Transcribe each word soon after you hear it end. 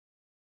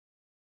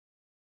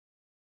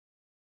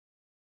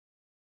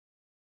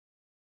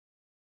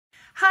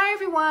Hi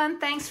everyone,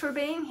 thanks for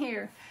being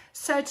here.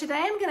 So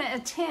today I'm going to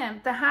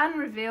attempt the hide and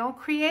reveal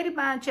created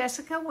by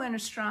Jessica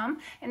Winterstrom,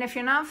 and if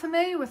you're not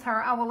familiar with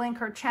her, I will link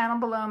her channel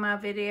below my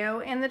video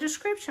in the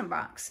description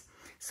box.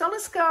 So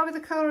let's go over the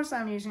colors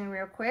I'm using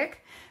real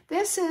quick.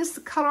 This is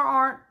the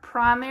ColourArte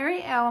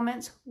Primary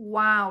Elements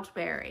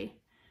Wildberry.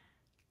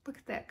 Look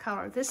at that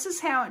color. This is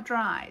how it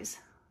dries.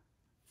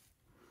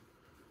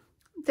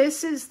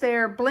 This is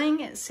their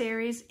Bling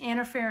series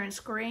Interference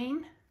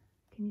Green.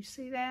 Can you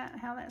see that?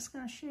 How that's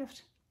going to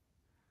shift?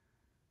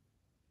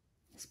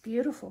 It's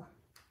beautiful.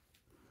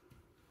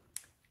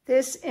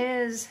 This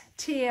is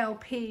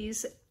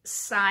TLP's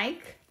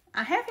Psych.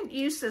 I haven't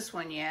used this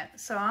one yet,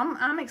 so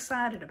I'm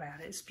excited about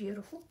it. It's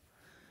beautiful.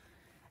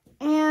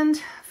 And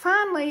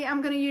finally,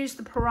 I'm going to use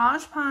the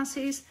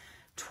Posse's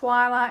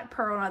Twilight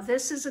Pearl. Now,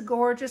 this is a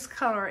gorgeous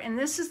color, and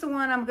this is the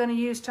one I'm going to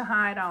use to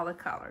hide all the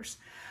colors.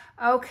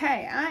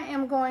 Okay, I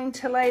am going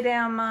to lay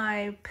down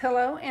my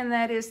pillow, and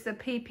that is the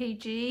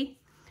PPG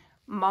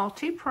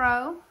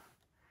Multi-Pro.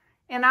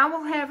 And I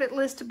will have it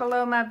listed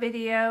below my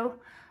video,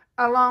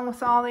 along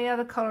with all the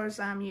other colors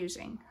I'm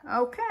using.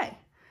 Okay,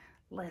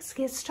 let's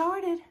get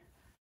started.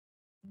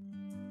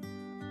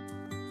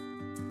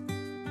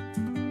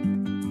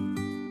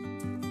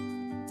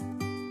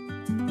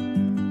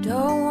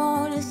 Don't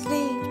want to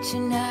sleep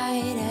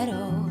tonight at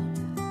all.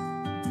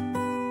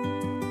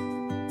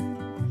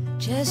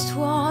 Just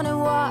want to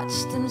watch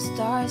them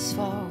stars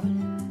fall.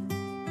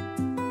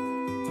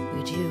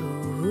 With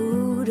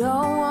you,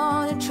 don't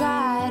want to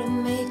try to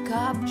make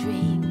up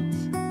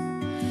dreams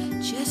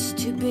just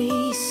to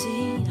be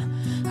seen.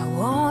 I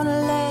want to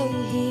lay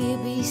here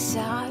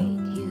beside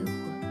you,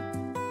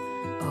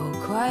 all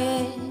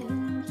quiet.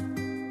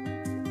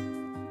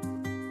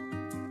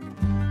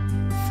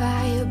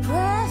 Fire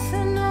breath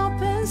and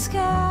open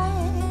sky.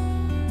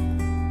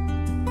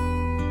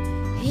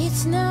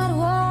 It's not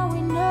what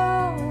we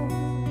know,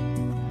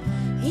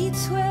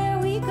 it's where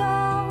we go.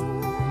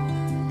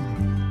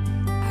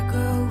 I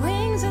grow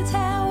wings and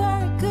tell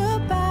her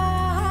goodbye.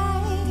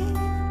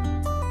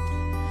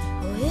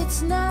 Oh,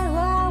 it's not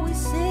what we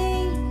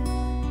see,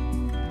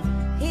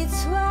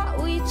 it's what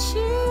we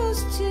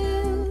choose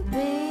to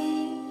be.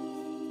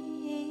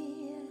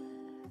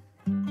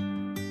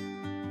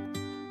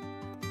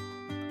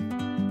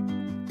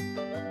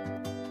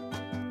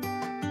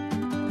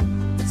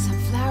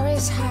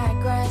 Sunflowers, high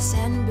grass,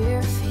 and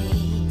bare feet.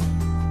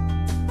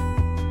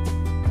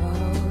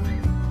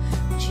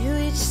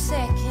 Each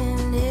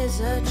second is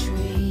a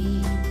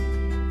treat.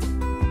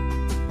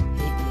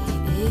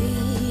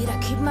 I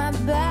keep my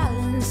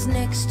balance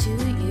next to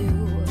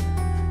you.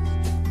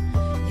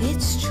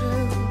 It's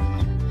true.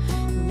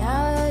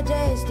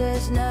 Nowadays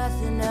there's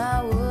nothing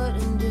I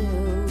wouldn't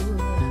do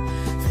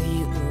for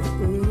you.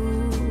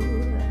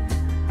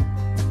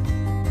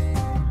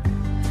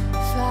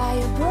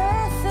 Fire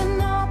breath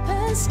and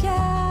open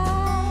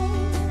sky.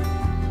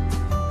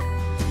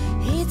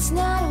 It's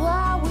not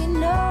what we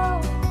know,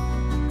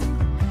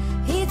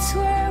 it's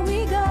where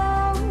we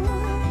go.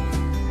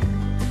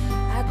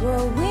 I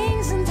grow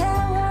wings and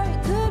tell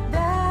her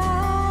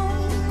goodbye.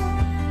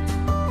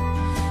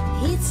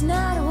 It's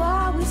not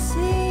what we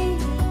see,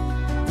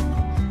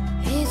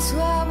 it's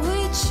what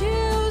we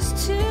choose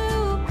to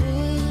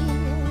be.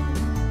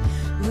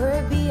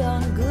 We're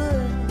beyond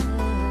good.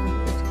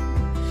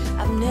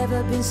 I've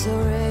never been so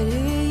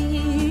ready.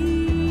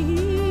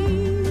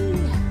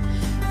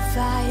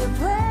 Fire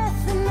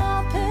breath and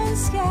open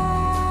sky.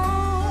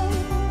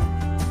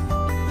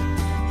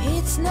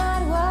 It's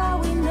not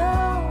what we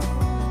know,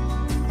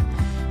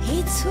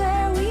 it's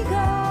where we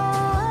go.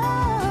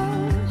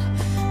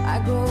 I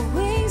grow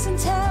wings and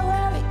tell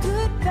her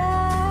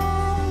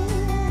goodbye.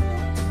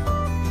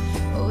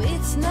 Oh,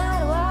 it's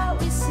not what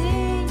we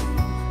see,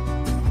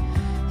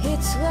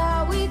 it's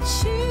what we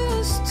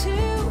choose to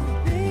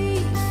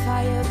be.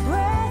 Fire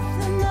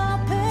breath and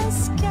open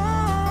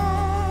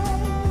sky.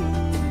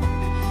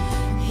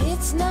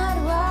 It's not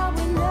what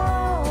we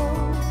know,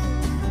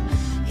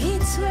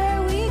 it's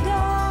where we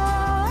go.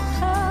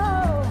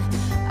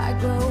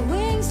 Grow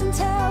wings and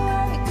tell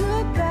her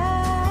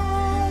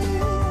goodbye.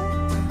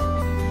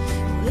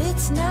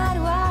 It's not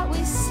what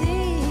we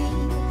see,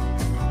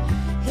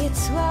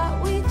 it's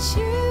what we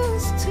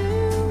choose to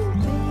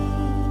be.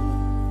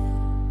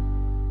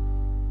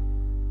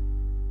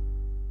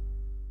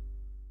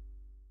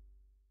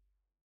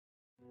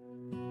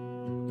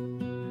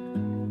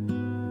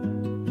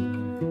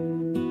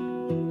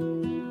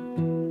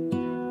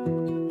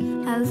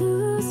 I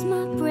lose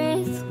my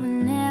breath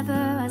whenever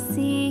I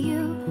see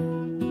you.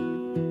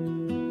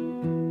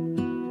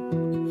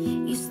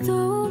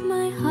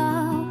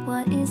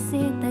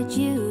 That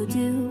you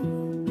do.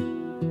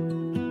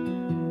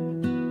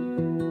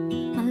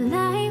 My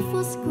life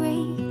was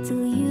great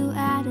till you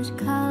added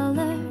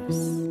colors.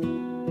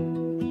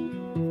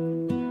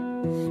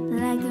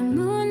 Like the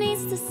moon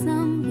needs the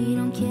sun, we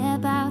don't care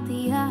about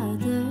the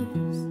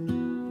others.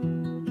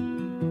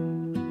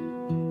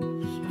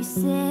 You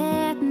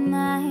set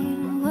my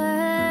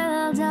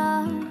world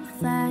on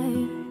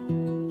fire.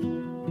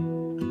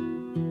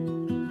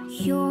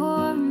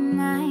 You're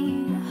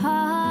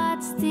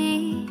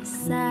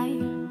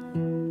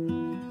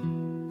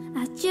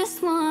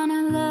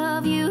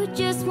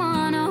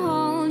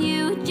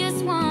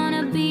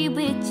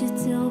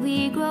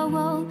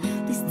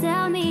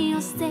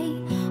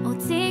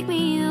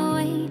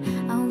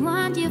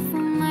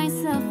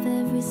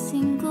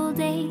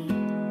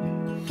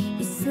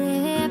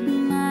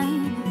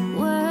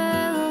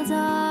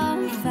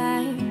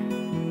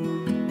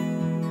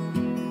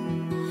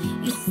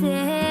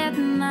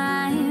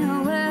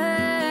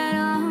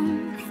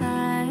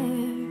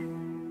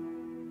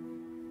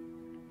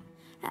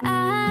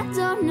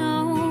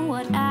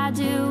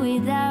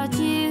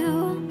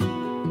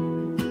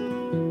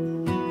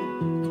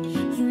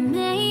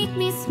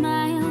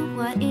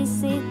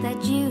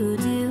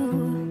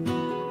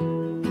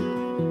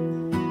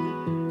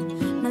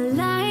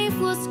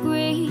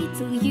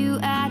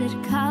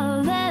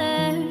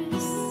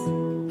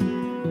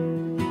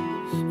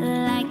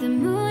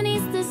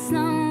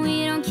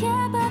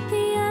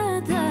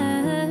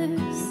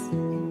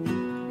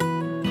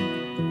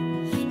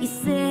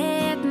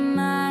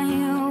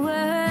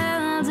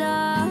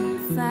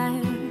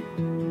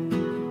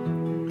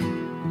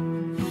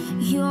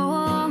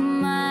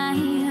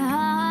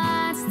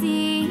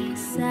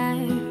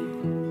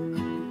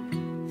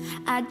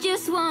I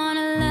just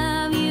wanna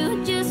love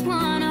you, just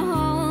wanna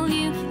hold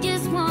you,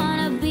 just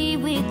wanna be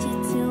with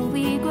you till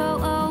we grow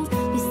old.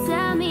 Please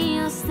tell me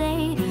you'll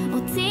stay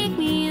or take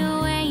me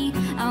away.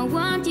 I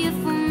want you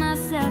for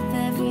myself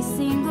every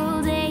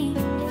single day.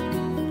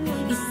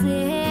 You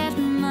set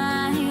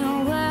my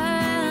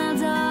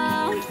world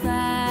on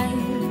fire.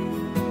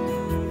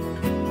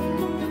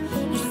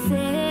 You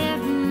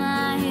set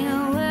my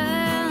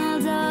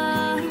world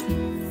on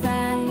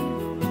fire.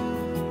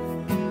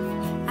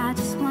 I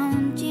just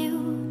want you,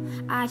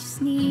 I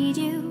just need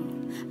you.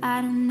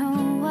 I don't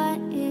know what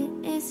it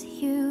is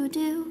you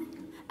do.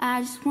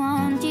 I just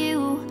want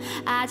you,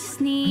 I just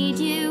need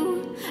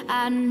you.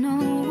 I don't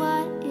know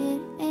what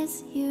it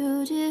is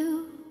you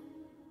do.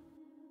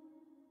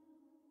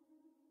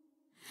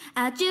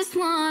 I just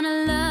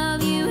wanna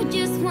love you,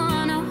 just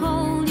wanna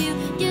hold you,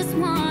 just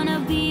wanna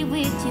be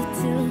with you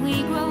till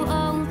we grow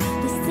old.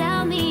 Please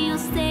tell me you'll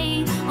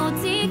stay or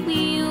take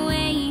me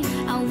away.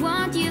 I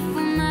want you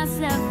for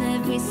myself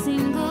every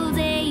single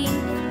day.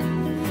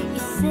 You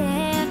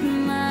set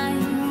my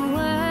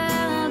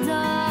world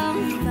on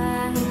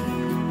fire.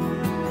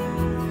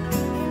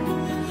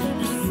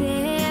 You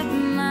set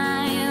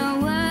my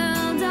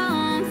world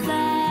on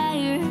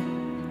fire.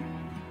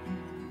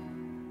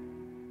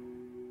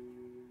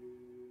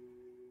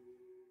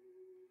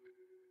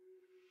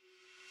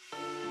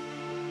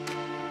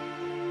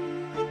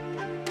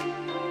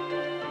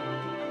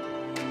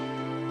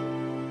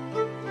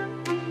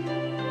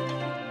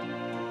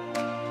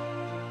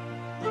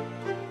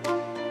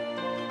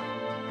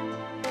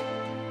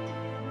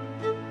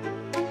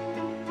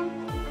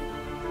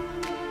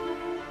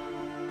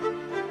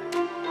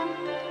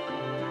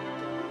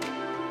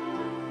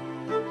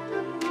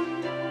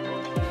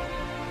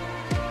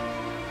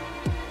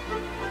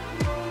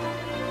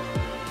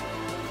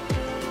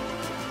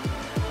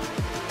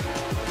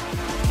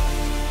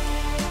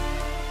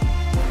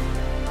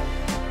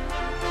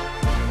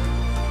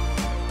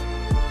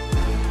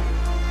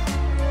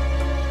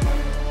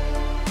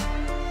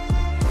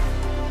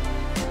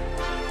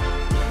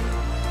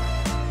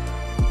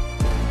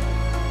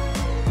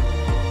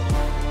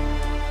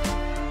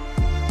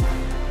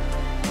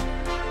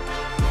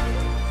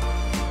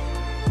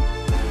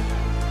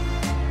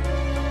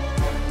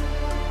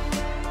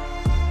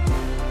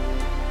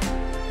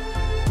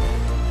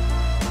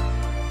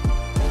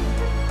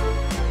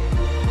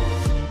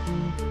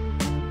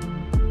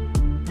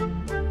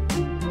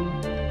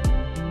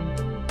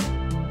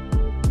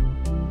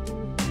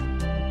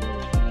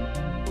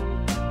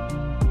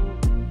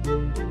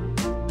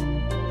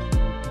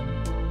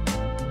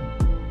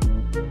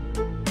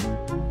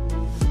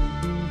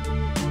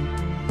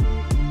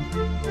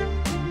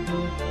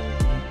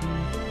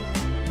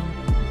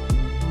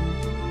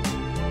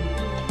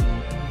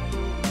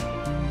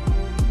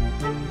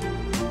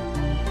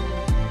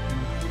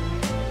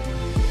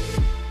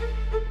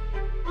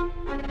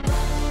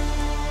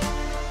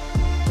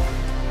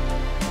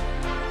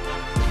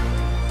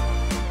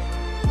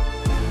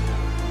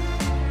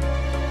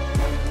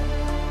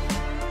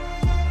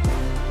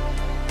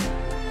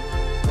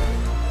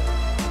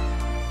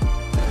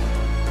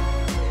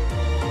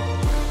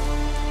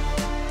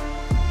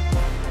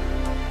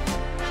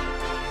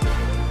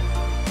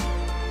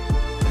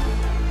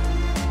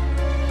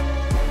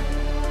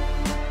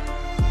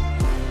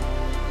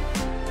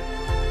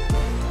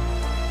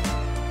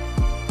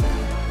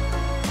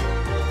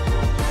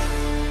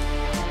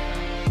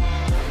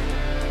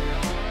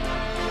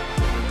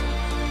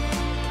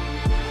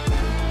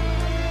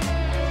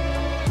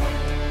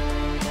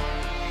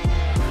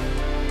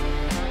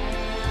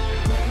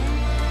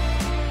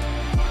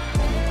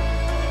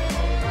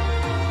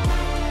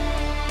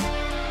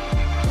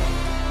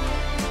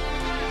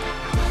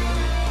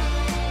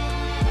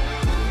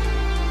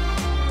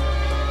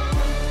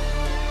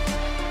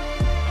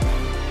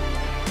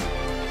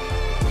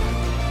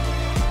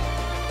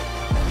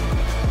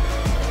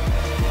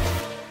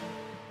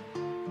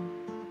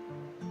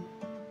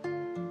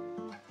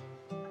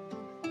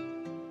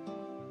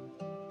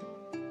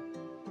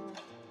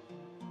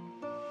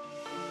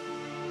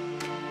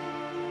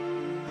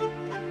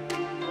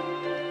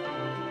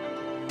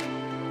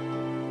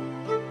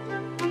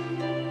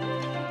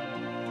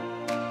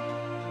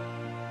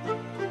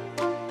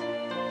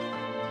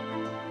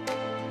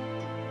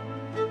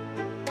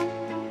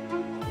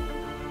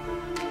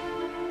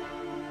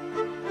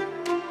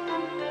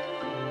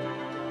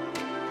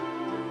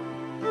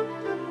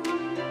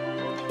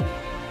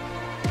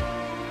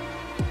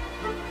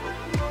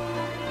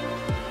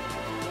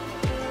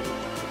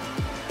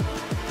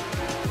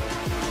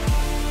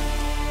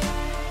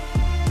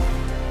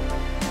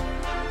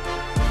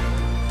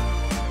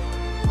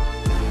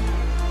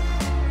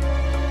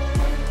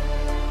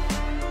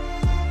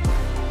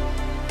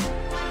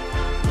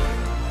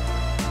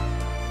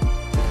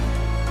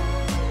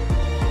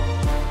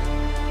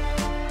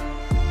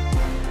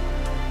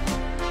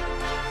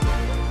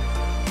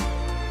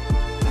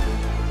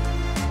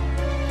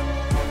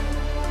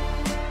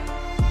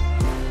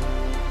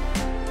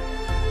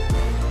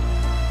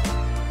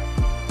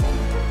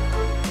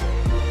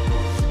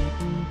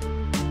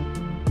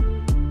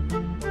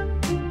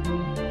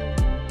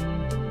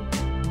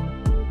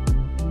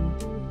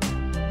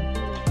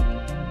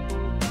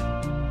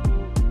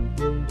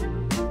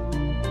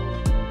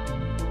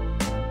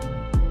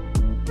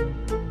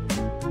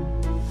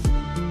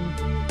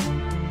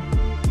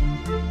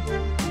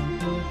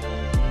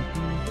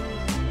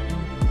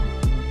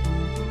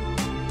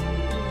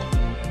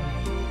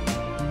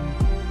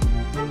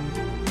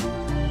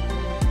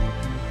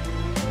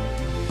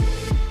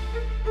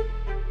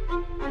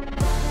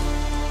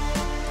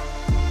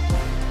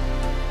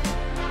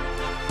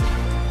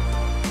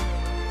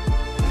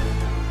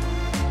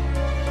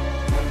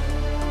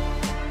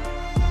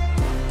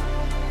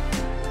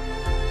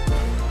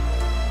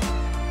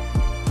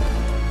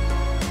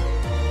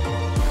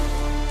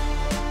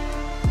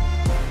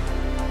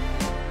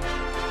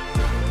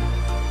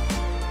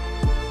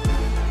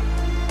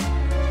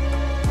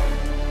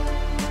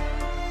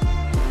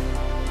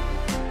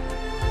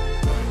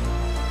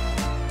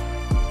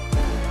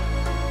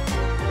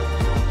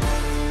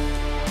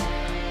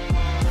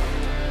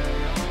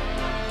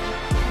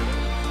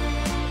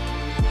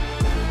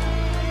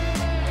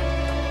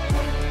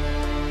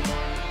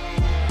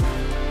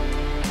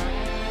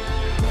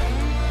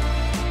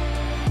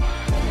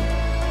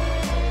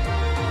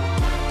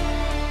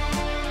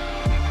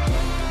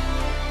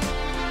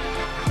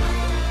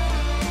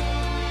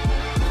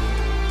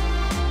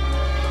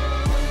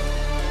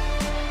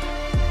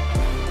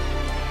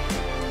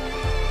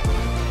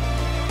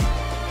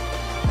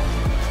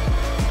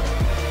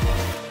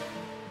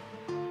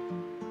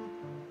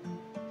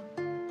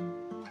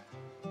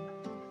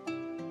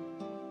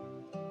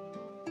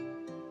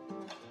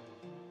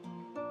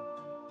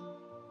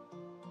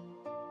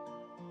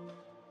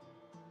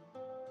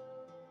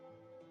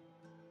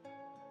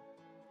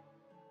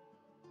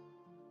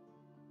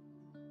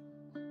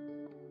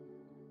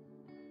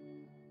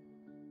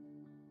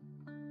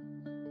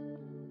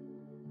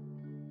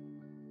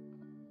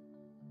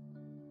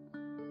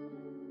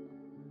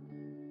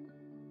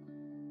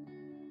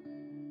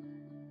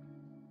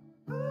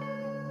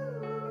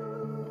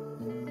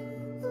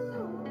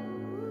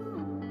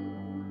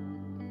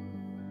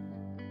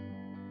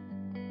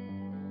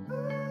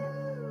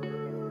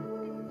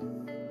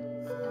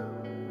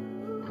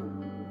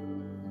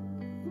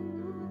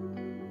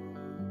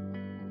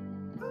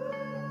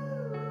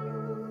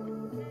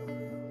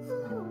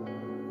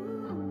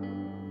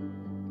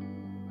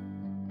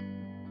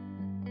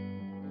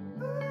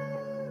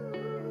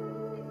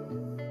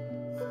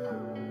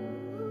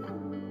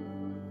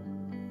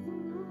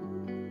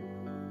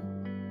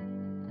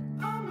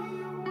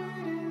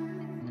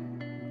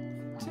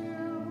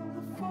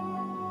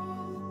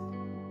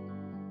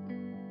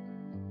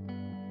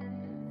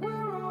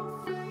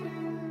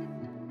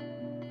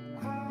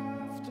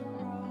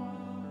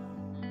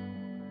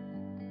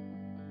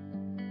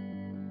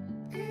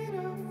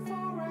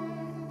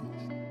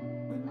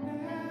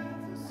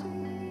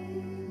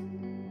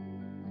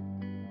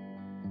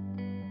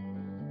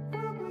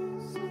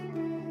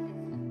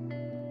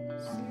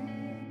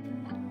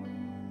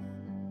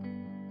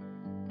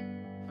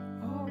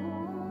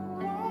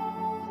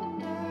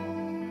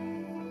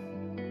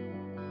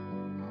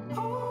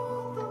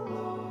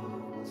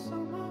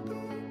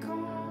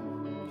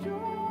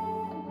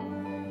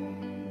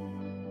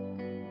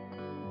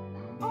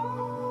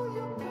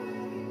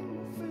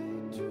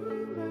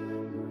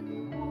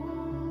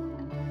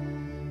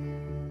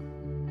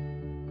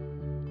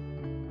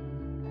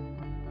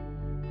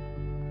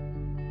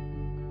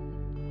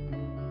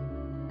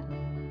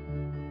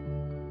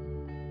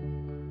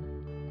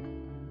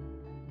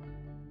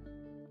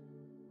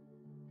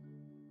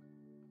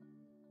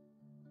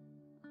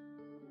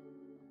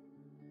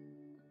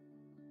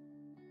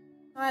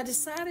 I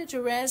decided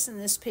to resin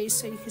this piece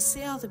so you can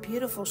see all the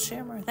beautiful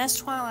shimmer. That's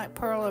Twilight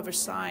Pearl over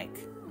Psych.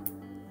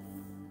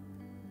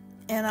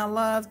 And I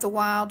love the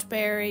wild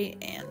berry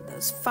and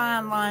those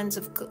fine lines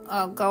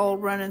of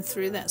gold running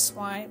through that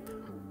swipe.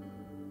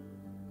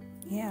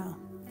 Yeah,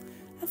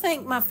 I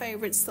think my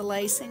favorite's the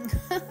lacing.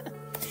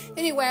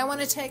 Anyway, I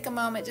want to take a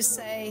moment to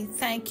say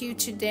thank you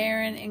to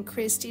Darren and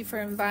Kristey for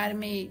inviting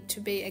me to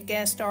be a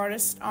guest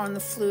artist on the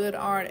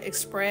FluidArt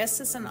Express.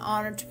 It's an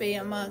honor to be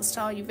amongst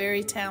all you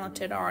very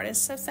talented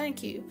artists, so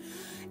thank you.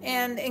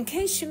 And in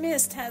case you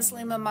missed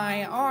Haslima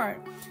Maya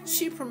Art,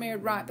 she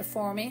premiered right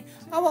before me.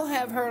 I will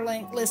have her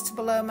link listed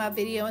below my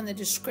video in the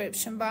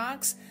description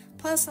box.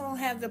 Plus, I will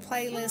have the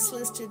playlist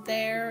listed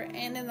there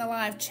and in the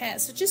live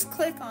chat. So just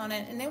click on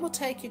it and it will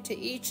take you to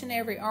each and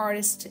every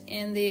artist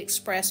in the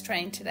express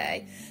train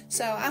today.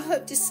 So I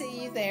hope to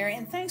see you there,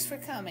 and thanks for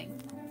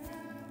coming.